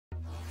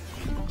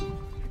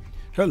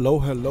Hello,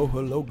 hello,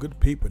 hello, good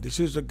people. This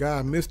is a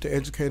guy, Mr.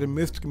 Educator,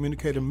 Mr.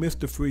 Communicator,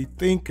 Mr. Free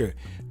Thinker,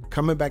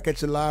 coming back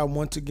at you live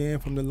once again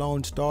from the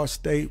Lone Star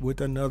State with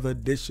another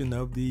edition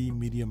of the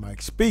Media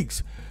Mike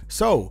Speaks.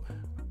 So,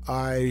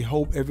 I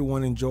hope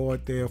everyone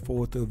enjoyed their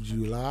 4th of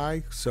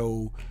July.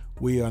 So,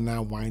 we are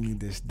now winding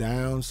this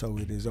down. So,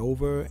 it is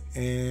over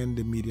and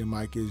the Media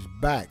Mike is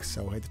back.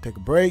 So, I had to take a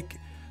break.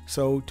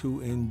 So,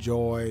 to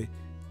enjoy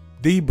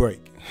the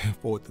break,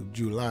 4th of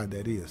July,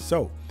 that is.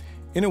 So,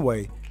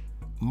 anyway,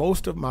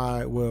 most of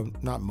my, well,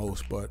 not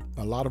most, but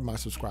a lot of my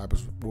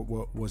subscribers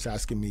was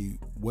asking me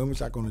when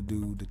was I going to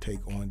do the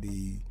take on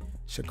the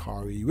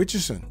Sha'Carri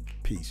Richardson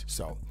piece.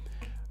 So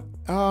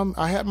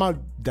I had my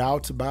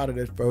doubts about it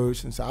at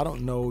first, and so I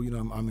don't know.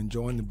 I'm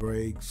enjoying the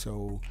break,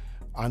 so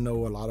I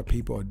know a lot of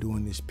people are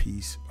doing this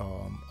piece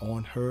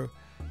on her.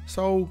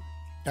 So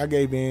I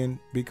gave in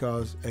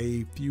because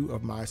a few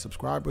of my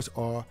subscribers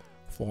are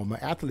former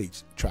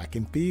athletes, track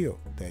and field,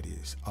 that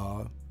is.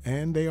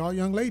 And they are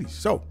young ladies.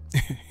 So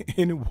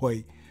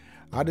anyway,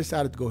 I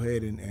decided to go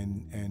ahead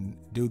and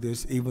do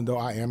this, even though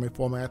I am a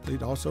former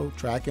athlete, also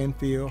track and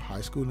field,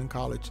 high school and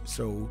college.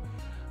 So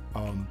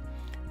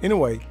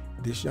anyway,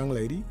 this young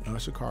lady,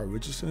 Sha'Carri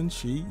Richardson,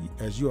 she,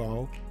 as you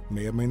all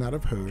may or may not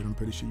have heard, I'm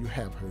pretty sure you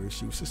have heard,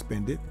 she was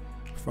suspended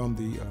from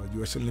the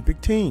U.S. Olympic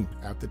team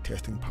after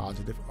testing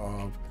positive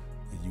of,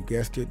 you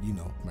guessed it,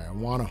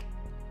 marijuana.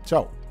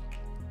 So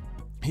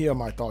here are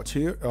my thoughts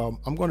here.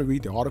 I'm going to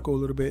read the article a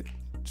little bit.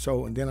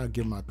 So, and then I'll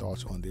give my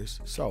thoughts on this.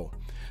 So,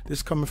 this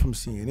is coming from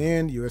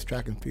CNN. U.S.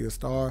 track and field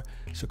star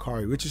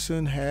Sha'Carri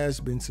Richardson has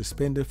been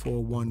suspended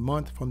for 1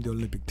 month from the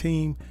Olympic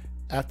team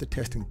after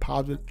testing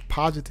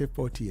positive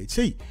for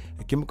THC,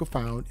 a chemical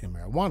found in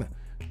marijuana,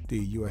 the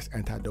U.S.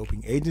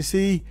 Anti-Doping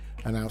Agency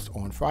announced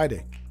on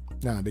Friday.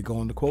 Now, they go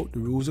on to quote, "The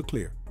rules are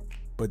clear,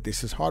 but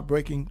this is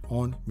heartbreaking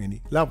on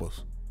many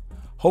levels.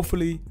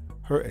 Hopefully,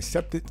 her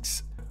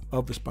acceptance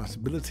of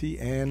responsibility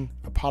and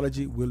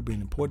apology will be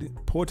an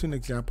important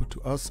example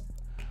to us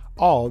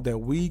all that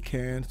we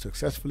can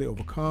successfully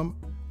overcome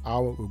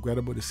our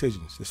regrettable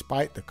decisions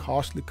despite the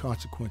costly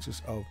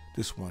consequences of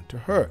this one to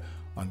her,"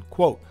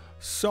 unquote.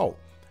 So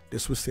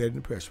this was said in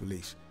the press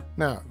release.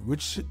 Now,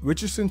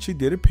 Richardson, she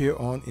did appear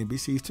on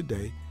NBC's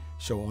Today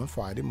show on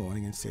Friday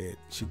morning and said,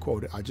 she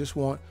quoted, "I just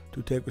want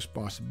to take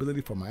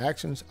responsibility for my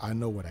actions. I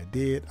know what I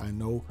did. I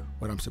know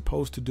what I'm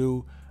supposed to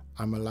do.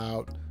 I'm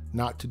allowed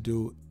not to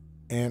do,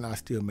 and I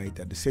still made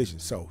that decision."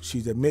 So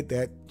she's admit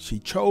that she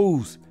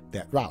chose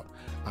that route.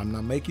 "I'm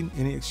not making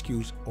any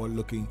excuse or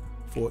looking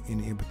for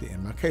any empathy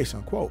in my case,"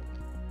 unquote.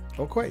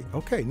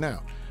 Okay.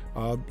 Now,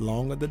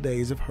 long are the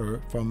days of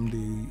her from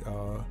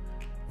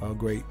the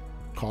great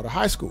Carter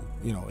High School,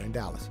 in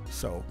Dallas.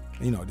 So,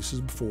 this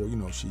is before,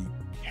 she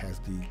has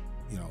the,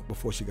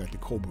 before she got the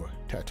cobra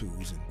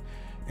tattoos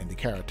and the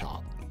carrot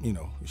top,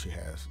 she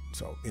has.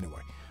 So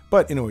anyway,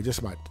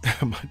 just my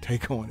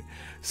take on it.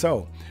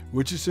 So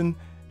Richardson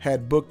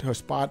had booked her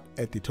spot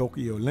at the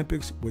Tokyo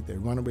Olympics with a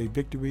runaway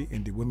victory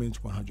in the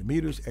women's 100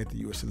 meters at the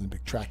U.S.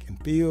 Olympic track and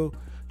field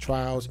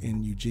trials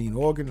in Eugene,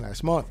 Oregon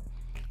last month.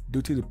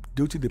 Due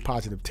to the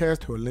positive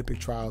test, her Olympic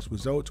trials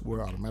results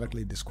were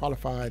automatically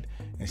disqualified,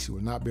 and she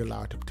will not be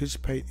allowed to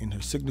participate in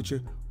her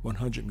signature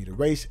 100-meter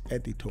race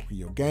at the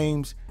Tokyo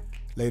Games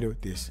later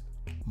this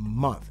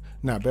month.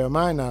 Now, bear in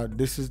mind,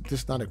 this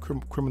is not a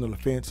criminal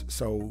offense,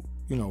 so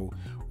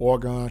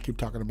Oregon, keep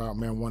talking about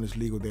marijuana is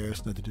legal there.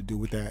 It's nothing to do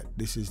with that.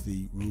 This is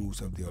the rules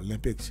of the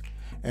Olympics,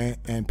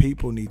 and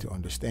people need to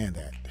understand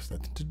that. It's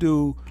nothing to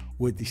do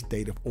with the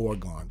state of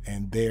Oregon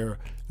and their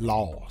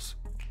laws.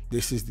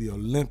 This is the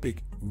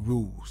Olympic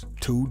rules,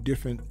 two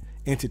different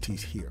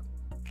entities here.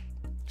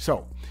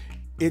 So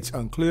it's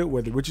unclear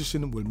whether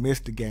Richardson will miss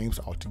the games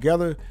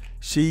altogether.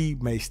 She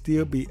may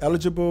still be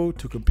eligible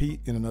to compete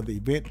in another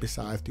event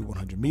besides the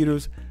 100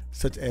 meters,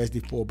 such as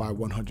the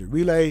 4x100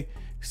 relay.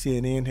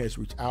 CNN has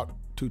reached out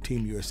to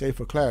Team USA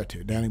for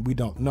clarity. Danny, we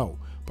don't know,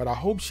 but I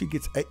hope she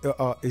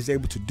is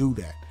able to do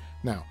that.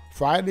 Now,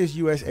 Friday's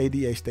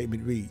USADA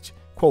statement reads,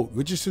 quote,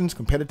 "Richardson's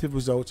competitive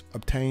results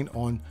obtained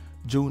on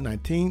June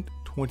 19,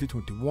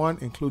 2021,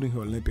 including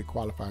her Olympic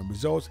qualifying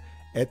results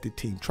at the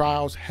team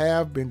trials,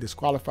 have been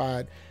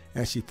disqualified,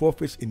 and she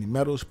forfeits any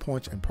medals,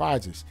 points, and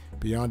prizes.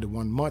 Beyond the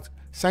 1 month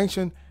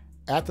sanction,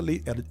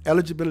 athlete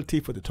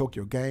eligibility for the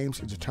Tokyo Games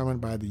is determined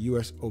by the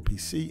US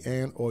OPC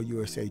and or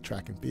USA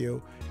Track and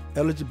Field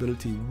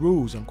eligibility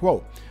rules,"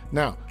 unquote.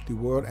 Now, the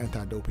World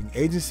Anti-Doping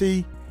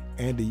Agency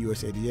and the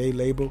USADA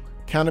label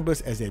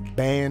cannabis as a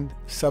banned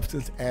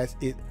substance as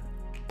it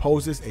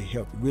poses a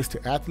health risk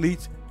to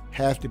athletes,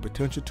 has the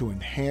potential to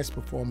enhance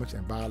performance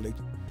and violate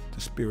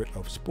the spirit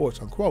of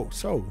sports, unquote.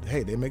 So,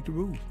 hey, they make the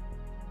rules.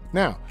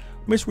 Now,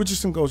 Ms.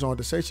 Richardson goes on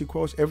to say, she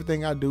quotes,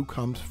 "Everything I do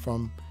comes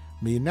from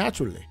me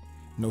naturally.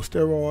 No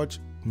steroids,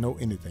 no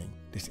anything.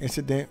 This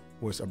incident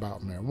was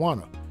about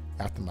marijuana.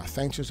 After my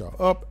sanctions are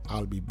up,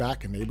 I'll be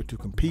back and able to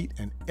compete,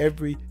 and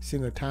every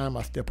single time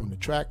I step on the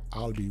track,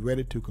 I'll be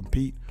ready to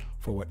compete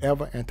for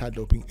whatever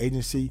anti-doping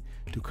agency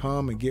to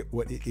come and get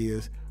what it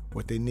is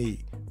what they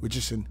need,"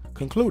 Richardson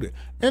concluded.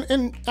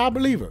 And I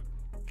believe her.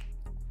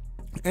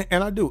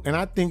 And I do. And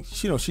I think,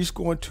 she's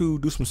going to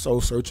do some soul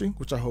searching,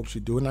 which I hope she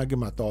do. And I'll give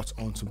my thoughts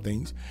on some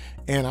things.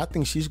 And I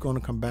think she's going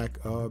to come back.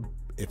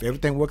 If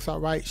everything works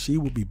out right, she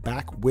will be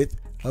back with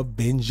a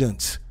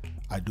vengeance.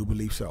 I do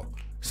believe so.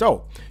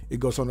 So it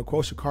goes on to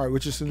quote, Sha'Carri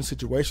Richardson's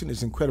situation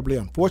is incredibly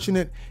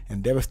unfortunate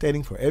and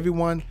devastating for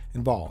everyone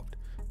involved.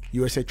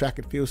 USA Track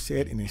and Field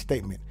said in a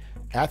statement,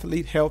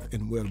 athlete health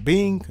and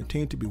well-being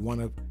continue to be one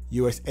of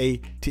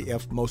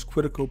USATF's most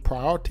critical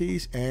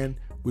priorities, and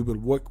we will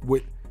work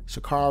with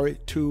Sha'Carri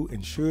to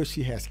ensure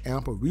she has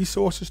ample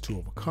resources to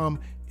overcome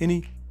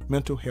any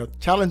mental health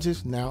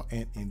challenges now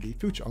and in the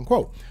future,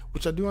 unquote,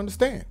 which I do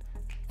understand.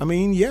 I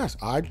mean, yes,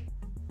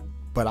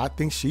 but I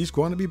think she's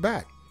going to be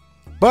back.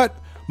 But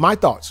my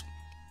thoughts,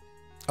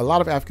 a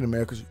lot of African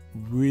Americans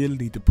really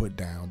need to put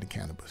down the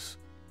cannabis,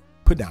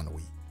 put down the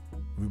weed.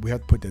 We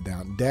have to put that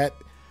down. That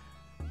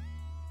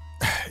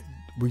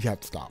we have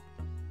to stop.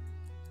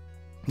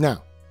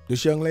 Now,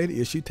 this young lady,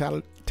 is she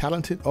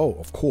talented? Oh,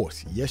 of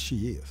course. Yes,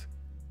 she is.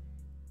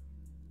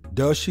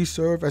 Does she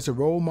serve as a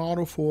role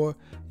model for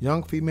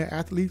young female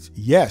athletes?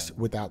 Yes,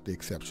 without the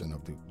exception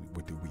of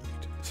with the weed.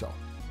 So,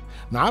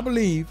 now I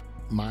believe,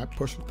 my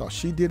personal thought,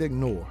 she did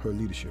ignore her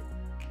leadership.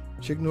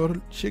 She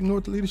ignored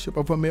the leadership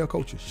of her male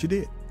coaches. She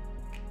did.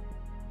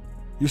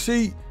 You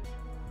see,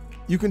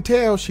 you can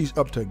tell she's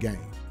up to a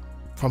game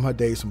from her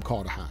days from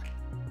Carter High.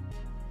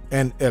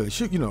 And Ellie,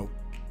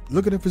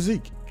 look at her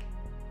physique.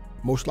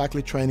 Most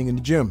likely training in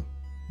the gym,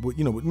 with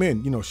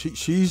men.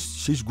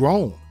 She's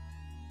grown.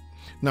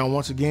 Now,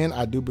 once again,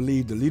 I do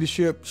believe the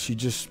leadership, she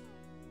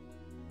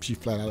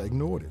flat out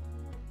ignored it.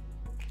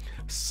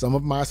 Some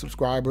of my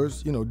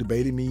subscribers,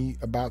 debated me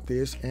about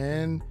this,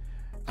 and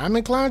I'm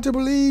inclined to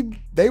believe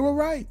they were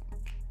right.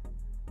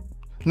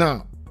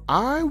 Now,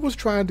 I was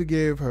trying to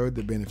give her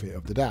the benefit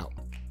of the doubt,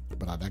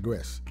 but I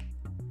digress.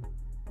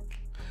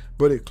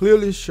 But it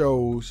clearly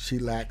shows she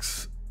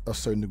lacks a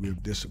certain degree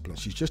of discipline.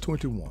 She's just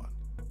 21,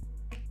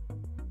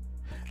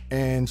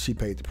 and she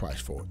paid the price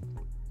for it.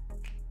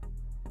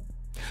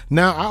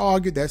 Now, I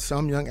argued that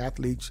some young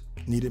athletes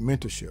needed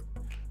mentorship,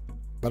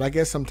 but I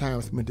guess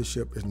sometimes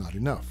mentorship is not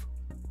enough.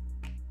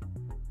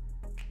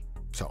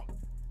 So,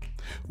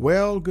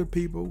 well, good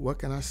people, what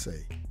can I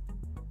say?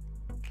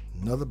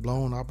 Another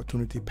blown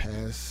opportunity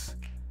passed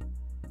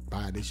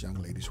by this young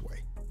lady's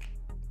way.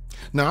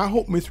 Now, I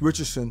hope Miss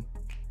Richardson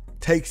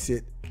takes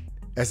it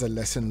as a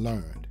lesson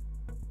learned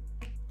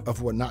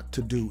of what not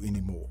to do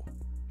anymore,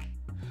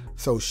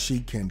 so she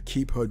can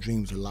keep her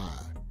dreams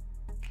alive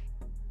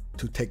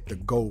to take the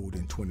gold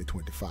in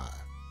 2025.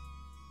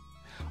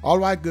 All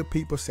right, good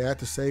people, sad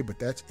to say, but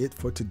that's it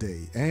for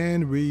today.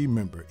 And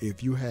remember,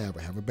 if you have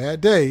a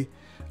bad day,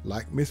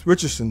 like Miss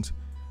Richardson's,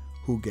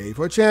 who gave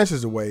her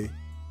chances away,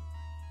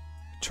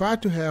 try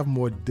to have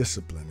more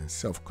discipline and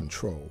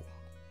self-control.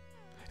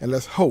 And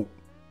let's hope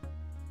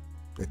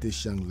that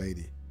this young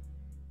lady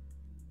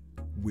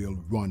will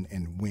run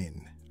and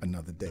win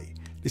another day.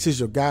 This is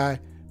your guy,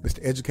 Mr.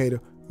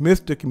 Educator,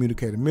 Mr.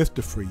 Communicator,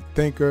 Mr. Free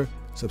Thinker.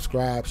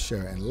 Subscribe,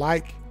 share, and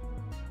like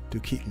to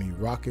keep me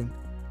rocking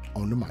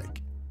on the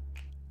mic.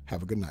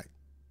 Have a good night.